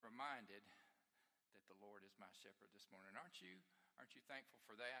the Lord is my shepherd this morning. Aren't you thankful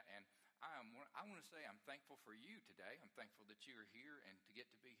for that? And I want to say I'm thankful for you today. I'm thankful that you are here and to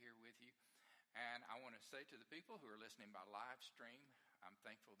get to be here with you. And I want to say to the people who are listening by live stream, I'm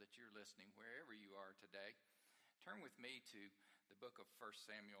thankful that you're listening wherever you are today. Turn with me to the book of 1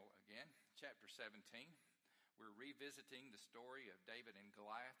 Samuel again, chapter 17. We're revisiting the story of David and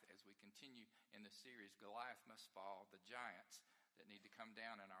Goliath as we continue in the series, Goliath Must Fall, the giants that need to come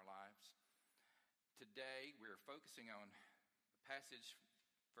down in our lives. Today, we're focusing on the passage,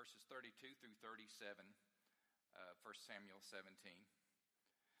 verses 32 through 37 of 1 Samuel 17.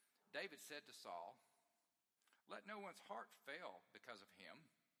 David said to Saul, "Let no one's heart fail because of him.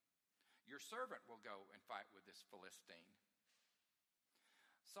 Your servant will go and fight with this Philistine."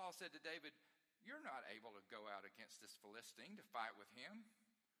 Saul said to David, "You're not able to go out against this Philistine to fight with him,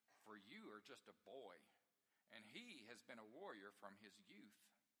 for you are just a boy, and he has been a warrior from his youth."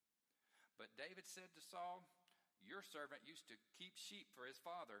 But David said to Saul, "Your servant used to keep sheep for his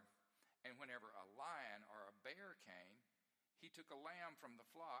father, and whenever a lion or a bear came, he took a lamb from the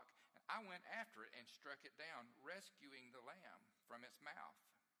flock, and I went after it and struck it down, rescuing the lamb from its mouth.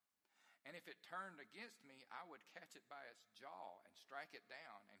 And if it turned against me, I would catch it by its jaw and strike it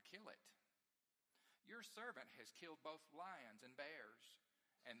down and kill it. Your servant has killed both lions and bears,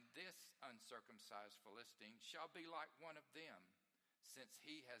 and this uncircumcised Philistine shall be like one of them, since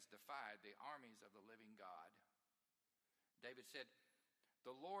he has defied the armies of the living God." David said,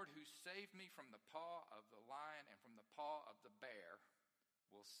 "The Lord who saved me from the paw of the lion and from the paw of the bear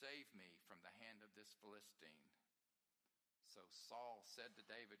will save me from the hand of this Philistine." So Saul said to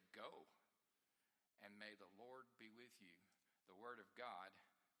David, "Go, and may the Lord be with you." The word of God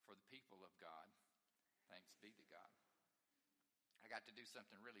for the people of God. Thanks be to God. I got to do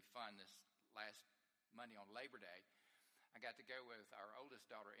something really fun this last Monday on Labor Day. I got to go with our oldest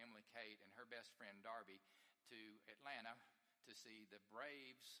daughter, Emily Kate, and her best friend, Darby, to Atlanta to see the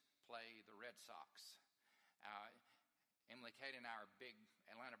Braves play the Red Sox. Emily Kate and I are big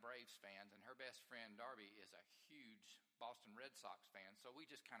Atlanta Braves fans, and her best friend, Darby, is a huge Boston Red Sox fan, so we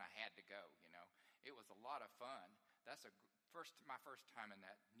just kind of had to go, you know. It was a lot of fun. That's my first time in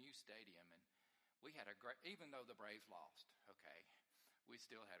that new stadium, and we had a great, even though the Braves lost, okay, we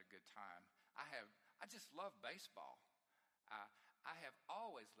still had a good time. I just love baseball. I have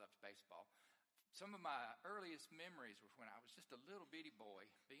always loved baseball. Some of my earliest memories were when I was just a little bitty boy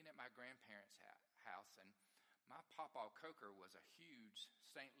being at my grandparents' house, and my Papa Coker was a huge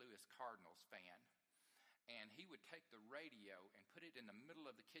St. Louis Cardinals fan, and he would take the radio and put it in the middle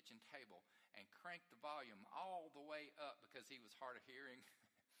of the kitchen table and crank the volume all the way up because he was hard of hearing.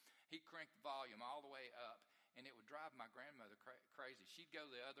 He cranked the volume all the way up, and it would drive my grandmother crazy. She'd go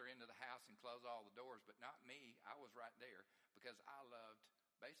to the other end of the house and close all the doors, but not me. I was right there because I loved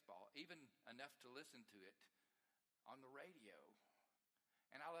baseball, even enough to listen to it on the radio.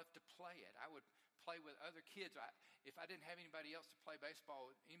 And I loved to play it. I would play with other kids. If I didn't have anybody else to play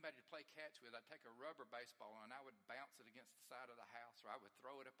baseball, anybody to play catch with, I'd take a rubber baseball and I would bounce it against the side of the house, or I would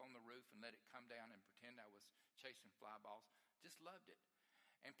throw it up on the roof and let it come down and pretend I was chasing fly balls. Just loved it.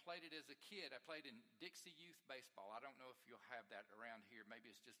 And played it as a kid. I played in Dixie Youth Baseball. I don't know if you'll have that around here. Maybe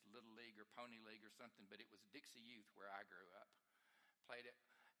it's just Little League or Pony League or something, but it was Dixie Youth where I grew up. Played it,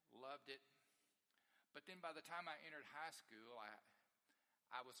 loved it. But then by the time I entered high school,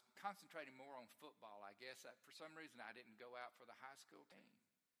 I was concentrating more on football, I guess. For some reason, I didn't go out for the high school team.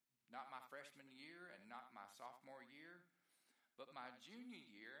 Not my freshman year and not my sophomore year. But my junior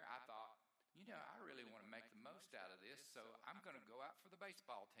year, I thought, I really want to make the most out of this, so I'm going to go out for the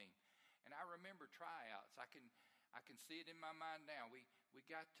baseball team. And I remember tryouts. I can see it in my mind now. We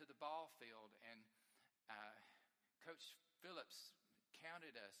got to the ball field, and Coach Phillips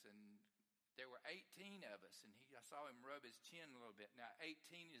counted us, and there were 18 of us, and I saw him rub his chin a little bit. Now,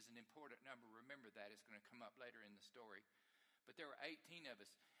 18 is an important number. Remember that. It's going to come up later in the story. But there were 18 of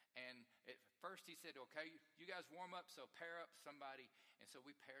us. And at first he said, "Okay, you guys warm up, so pair up somebody." And so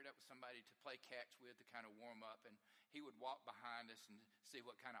we paired up with somebody to play catch with to kind of warm up. And he would walk behind us and see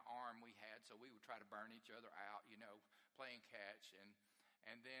what kind of arm we had. So we would try to burn each other out, playing catch.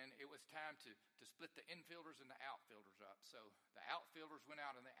 And then it was time to split the infielders and the outfielders up. So the outfielders went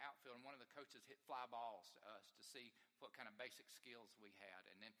out in the outfield, and one of the coaches hit fly balls to us to see what kind of basic skills we had.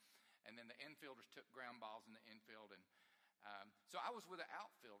 And then the infielders took ground balls in the infield. And so I was with the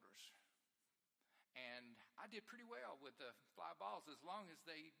outfielders, and I did pretty well with the fly balls as long as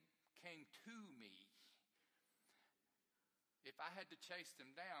they came to me. If I had to chase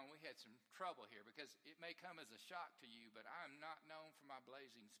them down, we had some trouble here, because it may come as a shock to you, but I'm not known for my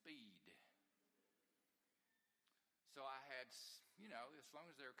blazing speed. So I had, as long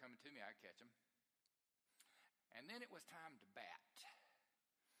as they were coming to me, I'd catch them. And then it was time to bat.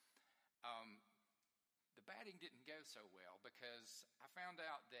 The batting didn't go so well because I found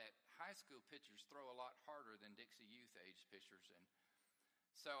out that high school pitchers throw a lot harder than Dixie Youth age pitchers. And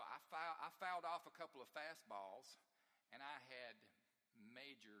so I fouled off a couple of fastballs, and I had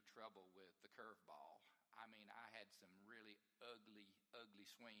major trouble with the curveball. I mean, I had some really ugly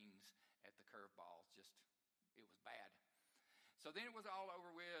swings at the curveballs. It was bad. So then it was all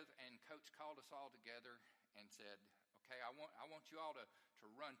over with, and Coach called us all together and said, okay, I want you all to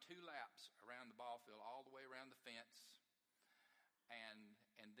run 2 laps around the ball field, all the way around the fence.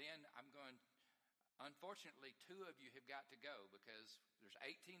 And then I'm going, unfortunately, 2 of you have got to go because there's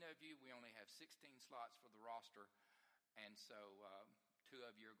 18 of you. We only have 16 slots for the roster. And so 2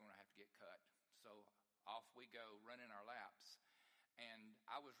 of you are going to have to get cut. So off we go running our laps. And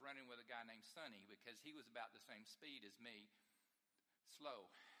I was running with a guy named Sonny because he was about the same speed as me,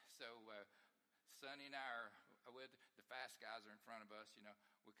 slow. So Sonny and I are with the fast guys are in front of us.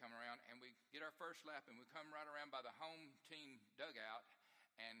 We come around and we get our first lap, and we come right around by the home team dugout,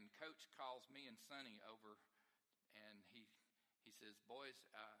 and Coach calls me and Sonny over, and he says, boys,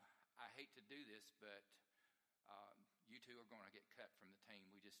 I hate to do this, but you 2 are going to get cut from the team.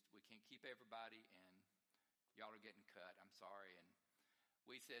 We can't keep everybody, and y'all are getting cut. I'm sorry. And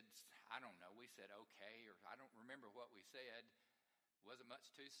we said, I don't know, we said okay, or I don't remember what we said. Wasn't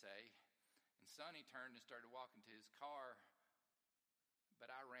much to say. And Sonny turned and started walking to his car, but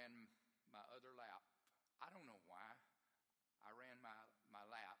I ran my other lap. I don't know why. I ran my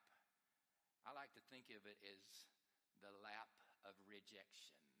lap. I like to think of it as the lap of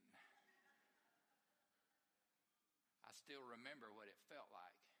rejection. I still remember what it felt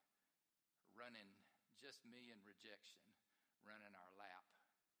like, running, just me and rejection, running our lap.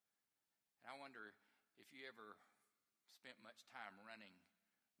 And I wonder if you ever spent much time running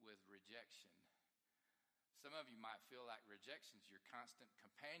with rejection. Some of you might feel like rejection's your constant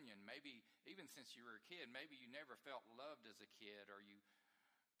companion. Maybe even since you were a kid, maybe you never felt loved as a kid, or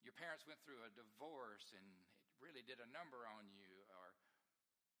your parents went through a divorce and it really did a number on you, or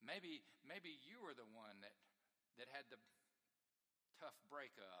maybe you were the one that had the tough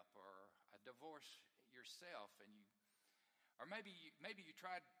breakup or a divorce yourself, or maybe you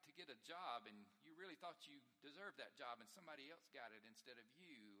tried to get a job and you really thought you deserved that job and somebody else got it instead of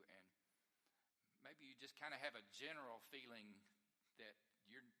you, and maybe you just kind of have a general feeling that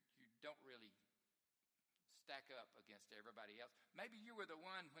you don't really stack up against everybody else. Maybe you were the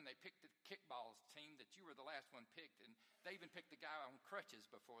one when they picked the kickball team that you were the last one picked, and they even picked the guy on crutches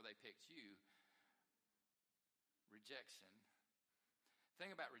before they picked you. Rejection. The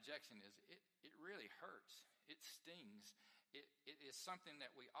thing about rejection is it really hurts. It stings. It is something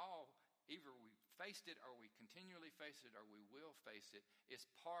that we all, either we faced it or we continually face it or we will face it, is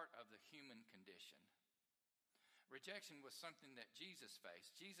part of the human condition. Rejection was something that Jesus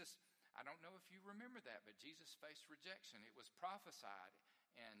faced. Jesus, I don't know if you remember that, but Jesus faced rejection. It was prophesied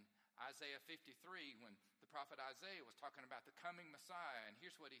in Isaiah 53 when the prophet Isaiah was talking about the coming Messiah. And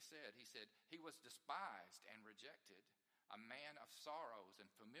here's what he said. He said, he was despised and rejected, a man of sorrows and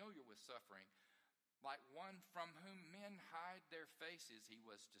familiar with suffering. Like one from whom men hide their faces, he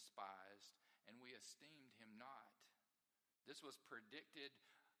was despised, and we esteemed him not. This was predicted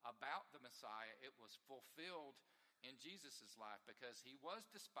about the Messiah. It was fulfilled in Jesus' life because he was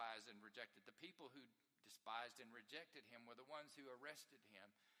despised and rejected. The people who despised and rejected him were the ones who arrested him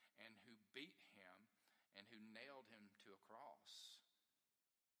and who beat him and who nailed him to a cross.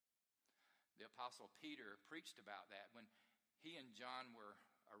 The Apostle Peter preached about that when he and John were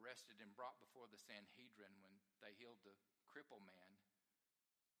arrested and brought before the Sanhedrin when they healed the crippled man.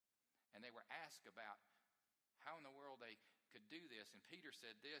 And they were asked about how in the world they could do this. And Peter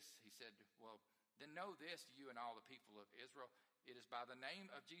said this. He said, well, then know this, you and all the people of Israel. It is by the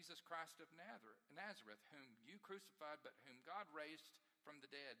name of Jesus Christ of Nazareth, whom you crucified, but whom God raised from the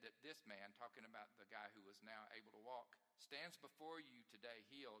dead, that this man, talking about the guy who was now able to walk, stands before you today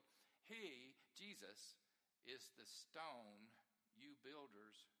healed. He, Jesus, is the stone you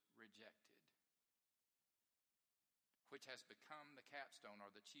builders rejected, which has become the capstone or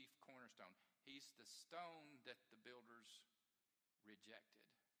the chief cornerstone. He's the stone that the builders rejected.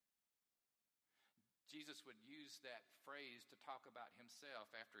 Jesus would use that phrase to talk about himself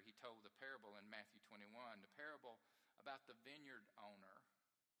after he told the parable in Matthew 21, the parable about the vineyard owner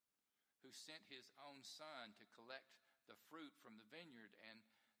who sent his own son to collect the fruit from the vineyard, and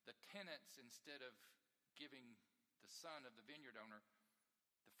the tenants, instead of giving the son of the vineyard owner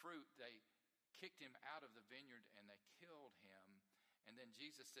the fruit, they kicked him out of the vineyard and they killed him. And then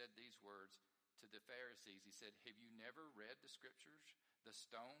Jesus said these words to the Pharisees. He said, have you never read the scriptures? The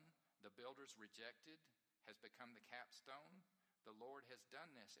stone the builders rejected has become the capstone. The Lord has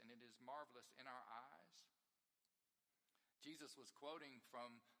done this, and it is marvelous in our eyes. Jesus was quoting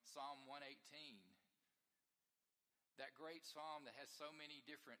from Psalm 118, that great psalm that has so many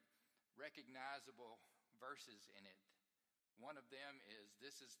different recognizable verses in it. One of them is,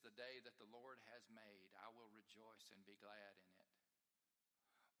 "This is the day that the Lord has made. I will rejoice and be glad in it."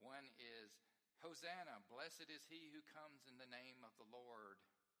 One is, "Hosanna, blessed is he who comes in the name of the Lord."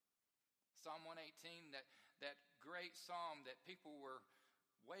 Psalm 118, that great psalm that people were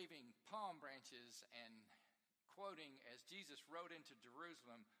waving palm branches and quoting as Jesus rode into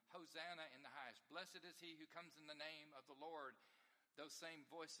Jerusalem, "Hosanna in the highest. Blessed is he who comes in the name of the Lord." Those same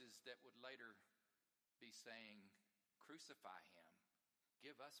voices that would later be saying, "Crucify him.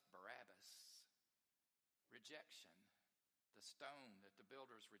 Give us Barabbas." Rejection, the stone that the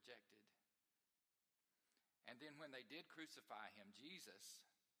builders rejected. And then when they did crucify him, Jesus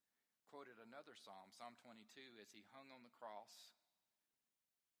quoted another psalm, Psalm 22, as he hung on the cross.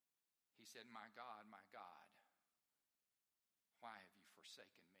 He said, my God, why have you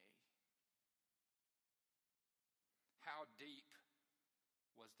forsaken me?" How deep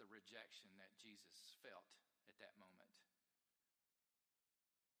was the rejection that Jesus felt at that moment?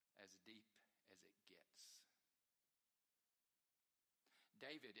 As deep as it gets.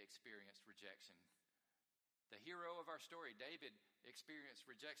 David experienced rejection. The hero of our story, David, experienced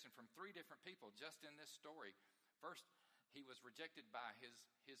rejection from 3 different people just in this story. First, he was rejected by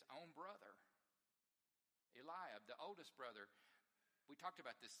his own brother, Eliab, the oldest brother. We talked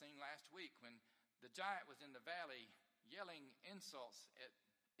about this scene last week when the giant was in the valley yelling insults at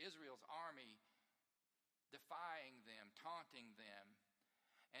Israel's army, defying them, taunting them.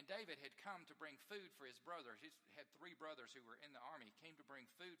 And David had come to bring food for his brothers. He had 3 brothers who were in the army. He came to bring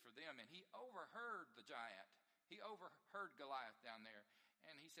food for them, and he overheard the giant. He overheard Goliath down there,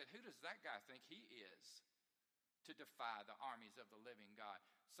 and he said, "Who does that guy think he is to defy the armies of the living God?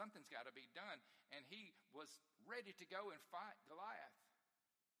 Something's got to be done." And he was ready to go and fight Goliath.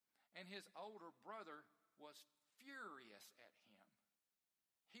 And his older brother was furious at him.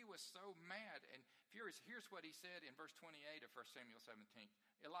 He was so mad and furious. Here's what he said in verse 28 of 1 Samuel 17.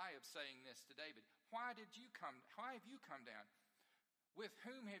 Eliab saying this to David, Why have you come down? With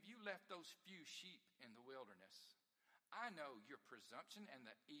whom have you left those few sheep in the wilderness? I know your presumption and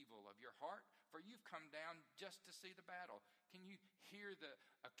the evil of your heart, for you've come down just to see the battle. Can you hear the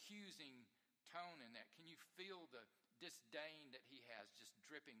accusing tone in that? Can you feel the disdain that he has just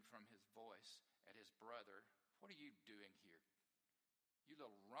dripping from his voice at his brother? What are you doing here? You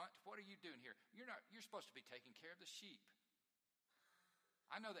little runt, what are you doing here? You're supposed to be taking care of the sheep.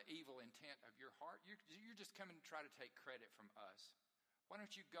 I know the evil intent of your heart. You're just coming to try to take credit from us. Why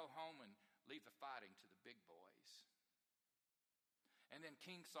don't you go home and leave the fighting to the big boys? And then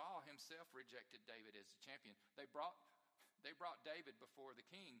King Saul himself rejected David as the champion. They brought David before the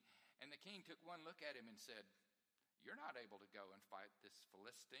king, and the king took one look at him and said, "You're not able to go and fight this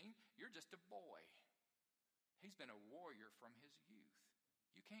Philistine. You're just a boy. He's been a warrior from his youth.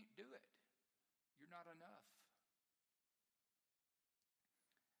 You can't do it. You're not enough."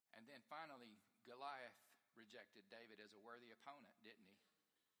 And then finally, Goliath rejected David as a worthy opponent, didn't he?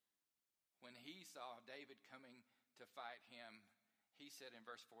 When he saw David coming to fight him, he said in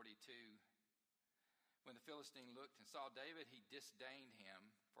verse 42, when the Philistine looked and saw David, he disdained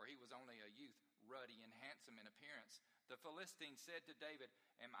him, for he was only a youth, ruddy and handsome in appearance. The Philistine said to David,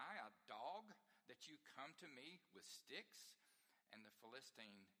 "Am I a dog that you come to me with sticks?" And the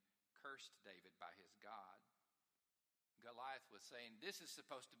Philistine cursed David by his God. Goliath was saying, "This is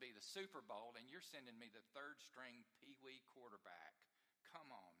supposed to be the Super Bowl, and you're sending me the third-string peewee quarterback.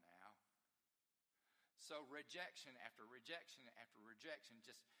 Come on now." So rejection after rejection after rejection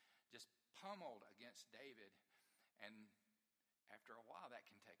just pummeled against David. And after a while, that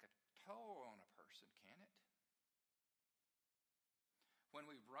can take a toll on a person, can it? When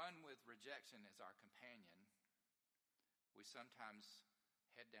we run with rejection as our companion, we sometimes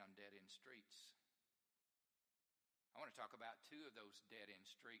head down dead-end streets. I want to talk about 2 of those dead-end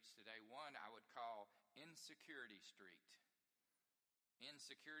streets today. One I would call Insecurity Street.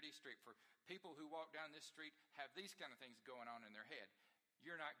 Insecurity Street. For people who walk down this street have these kind of things going on in their head.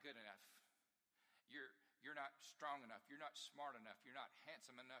 You're not good enough. You're not strong enough. You're not smart enough. You're not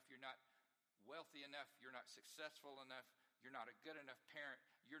handsome enough. You're not wealthy enough. You're not successful enough. You're not a good enough parent.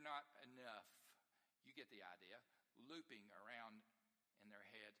 You're not enough. You get the idea. Looping around in their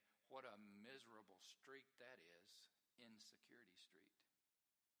head. What a miserable street that is. Insecurity Street.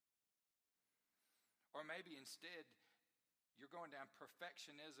 Or maybe instead, you're going down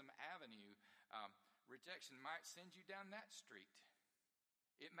Perfectionism Avenue. Rejection might send you down that street.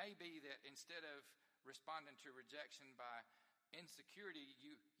 It may be that instead of responding to rejection by insecurity,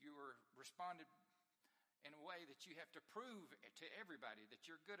 you were responded in a way that you have to prove to everybody that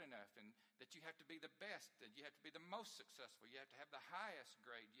you're good enough and that you have to be the best, that you have to be the most successful, you have to have the highest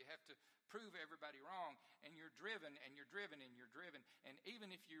grade, you have to prove everybody wrong, and you're driven and you're driven and you're driven. And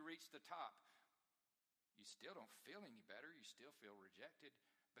even if you reach the top, you still don't feel any better. You still feel rejected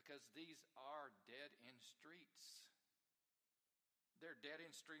because these are dead-end streets. They're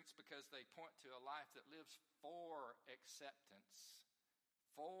dead-end streets because they point to a life that lives for acceptance,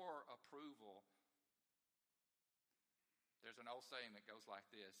 for approval. There's an old saying that goes like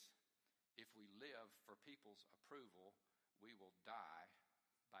this: if we live for people's approval, we will die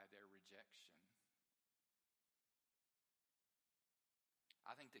by their rejection.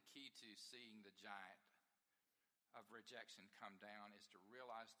 I think the key to seeing the giant of rejection come down is to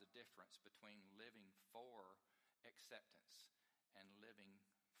realize the difference between living for acceptance and living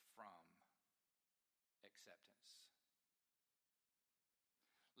from acceptance.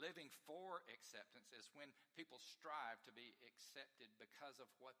 Living for acceptance is when people strive to be accepted because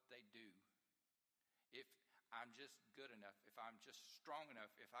of what they do. If I'm just good enough, if I'm just strong enough,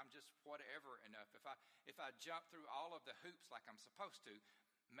 if I'm just whatever enough, if I jump through all of the hoops like I'm supposed to,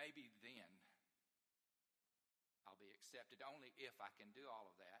 maybe then I'll be accepted. Only if I can do all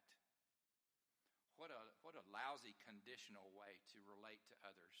of that. What a lousy conditional way to relate to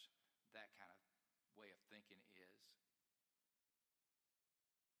others that kind of way of thinking is.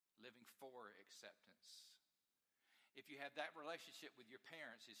 Living for acceptance. If you have that relationship with your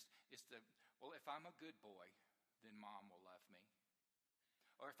parents, it's well, if I'm a good boy, then mom will love me.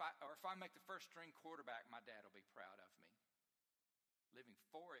 Or if I make the first string quarterback, my dad will be proud of me. Living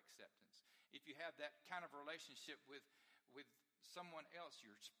for acceptance. If you have that kind of relationship with someone else,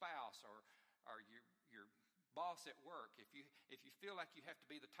 your spouse or your boss at work, if you feel like you have to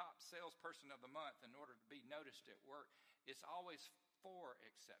be the top salesperson of the month in order to be noticed at work, it's always for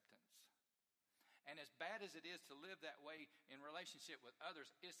acceptance. And as bad as it is to live that way in relationship with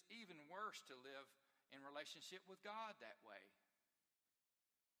others, it's even worse to live in relationship with God that way.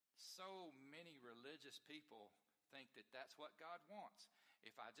 So many religious people think that that's what God wants.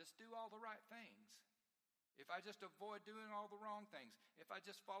 If I just do all the right things, if I just avoid doing all the wrong things, if I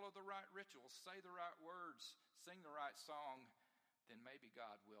just follow the right rituals, say the right words, sing the right song, then maybe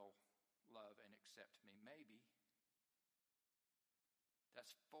God will love and accept me. Maybe.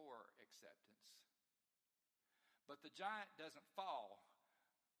 That's for acceptance. But the giant doesn't fall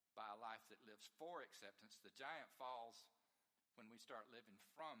by a life that lives for acceptance. The giant falls when we start living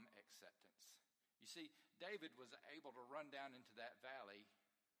from acceptance. You see, David was able to run down into that valley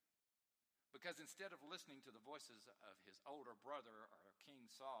because instead of listening to the voices of his older brother or King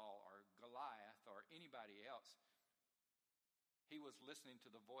Saul or Goliath or anybody else, he was listening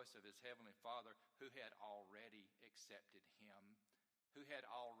to the voice of his heavenly Father who had already accepted him, who had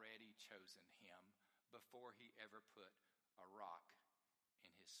already chosen him before he ever put a rock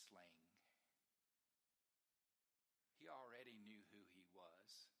in his sling. He already knew who he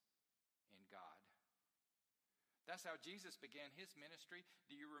was in God. That's how Jesus began his ministry.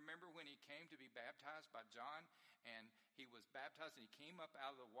 Do you remember when he came to be baptized by John, and he was baptized and he came up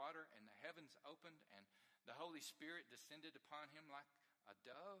out of the water and the heavens opened and the Holy Spirit descended upon him like a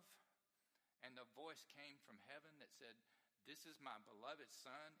dove, and the voice came from heaven that said, "This is my beloved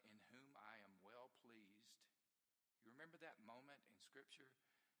Son in whom I am well pleased." You remember that moment in Scripture?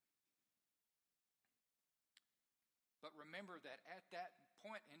 But remember that at that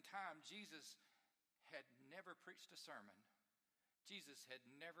point in time, Jesus had never preached a sermon. Jesus had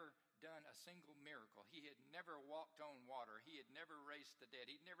never done a single miracle. He had never walked on water. He had never raised the dead.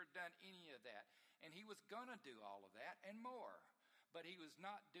 He'd never done any of that. And he was going to do all of that and more. But he was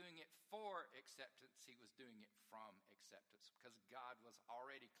not doing it for acceptance. He was doing it from acceptance because God was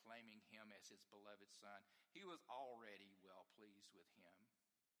already claiming him as his beloved Son. He was already well pleased with him.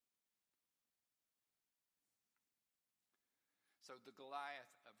 So the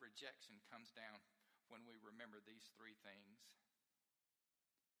Goliath of rejection comes down when we remember these three things.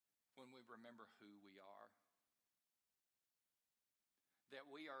 When we remember who we are.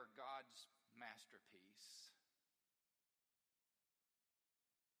 That we are God's masterpiece.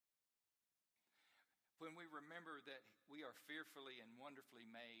 When we remember that we are fearfully and wonderfully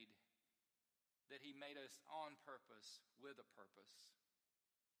made, that he made us on purpose, with a purpose.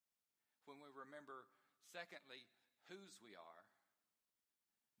 When we remember, secondly, whose we are,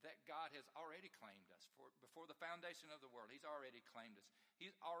 that God has already claimed us. Before the foundation of the world, he's already claimed us.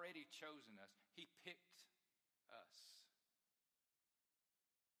 He's already chosen us. He picked us.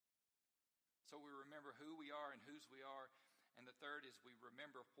 So we remember who we are and whose we are. And the third is we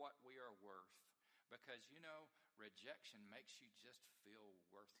remember what we are worth. Because, rejection makes you just feel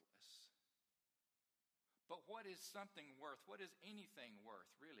worthless. But what is something worth? What is anything worth,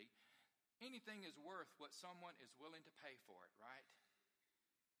 really? Anything is worth what someone is willing to pay for it, right?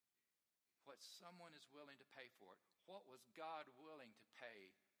 What someone is willing to pay for it. What was God willing to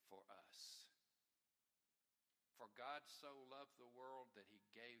pay for us? For God so loved the world that he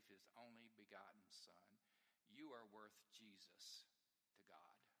gave his only begotten Son. You are worth Jesus to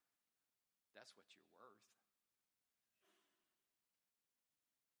God. That's what you're worth.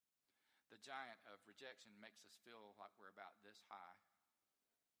 The giant of rejection makes us feel like we're about this high.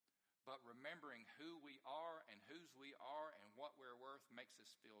 But remembering who we are and whose we are and what we're worth makes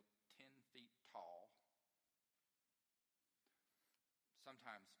us feel 10 feet tall.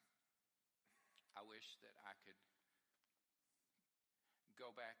 Sometimes I wish that I could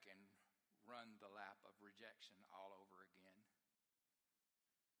go back and run the lap of rejection all over again.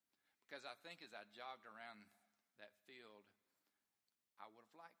 Because I think as I jogged around that field, I would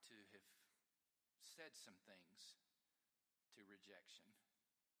have liked to have said some things to rejection.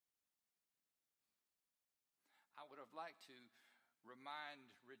 I would have liked to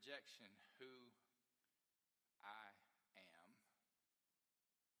remind rejection who I am.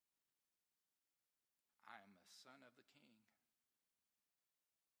 I am a son of the King.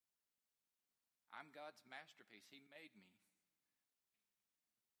 I'm God's masterpiece. He made me.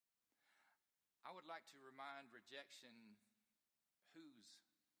 I would like to remind rejection whose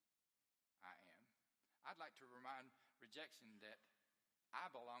I am. I'd like to remind rejection that I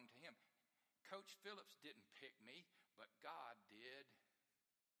belong to him. Coach Phillips didn't pick me, but God did.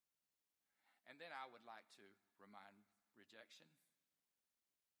 And then I would like to remind rejection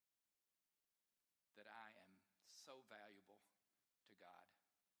that I am so valuable to God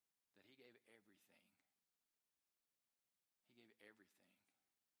that he gave everything. He gave everything.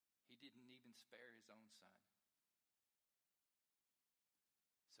 He didn't even spare his own son.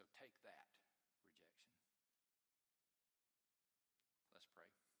 So take that, rejection. Let's pray.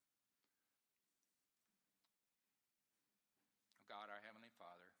 Oh God, our Heavenly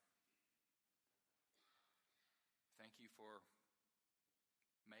Father, thank you for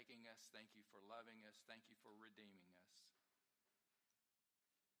making us. Thank you for loving us. Thank you for redeeming us.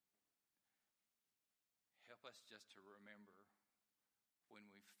 Help us just to remember when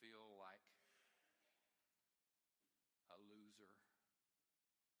we feel like a loser.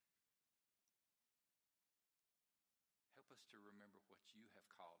 Help us to remember what you have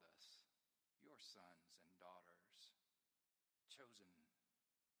called us, your sons and daughters, chosen,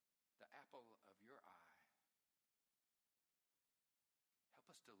 the apple of your eye. Help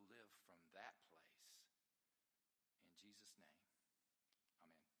us to live from that place. In Jesus' name,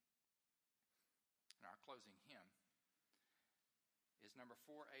 amen. And our closing hymn is number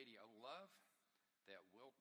 480, O Love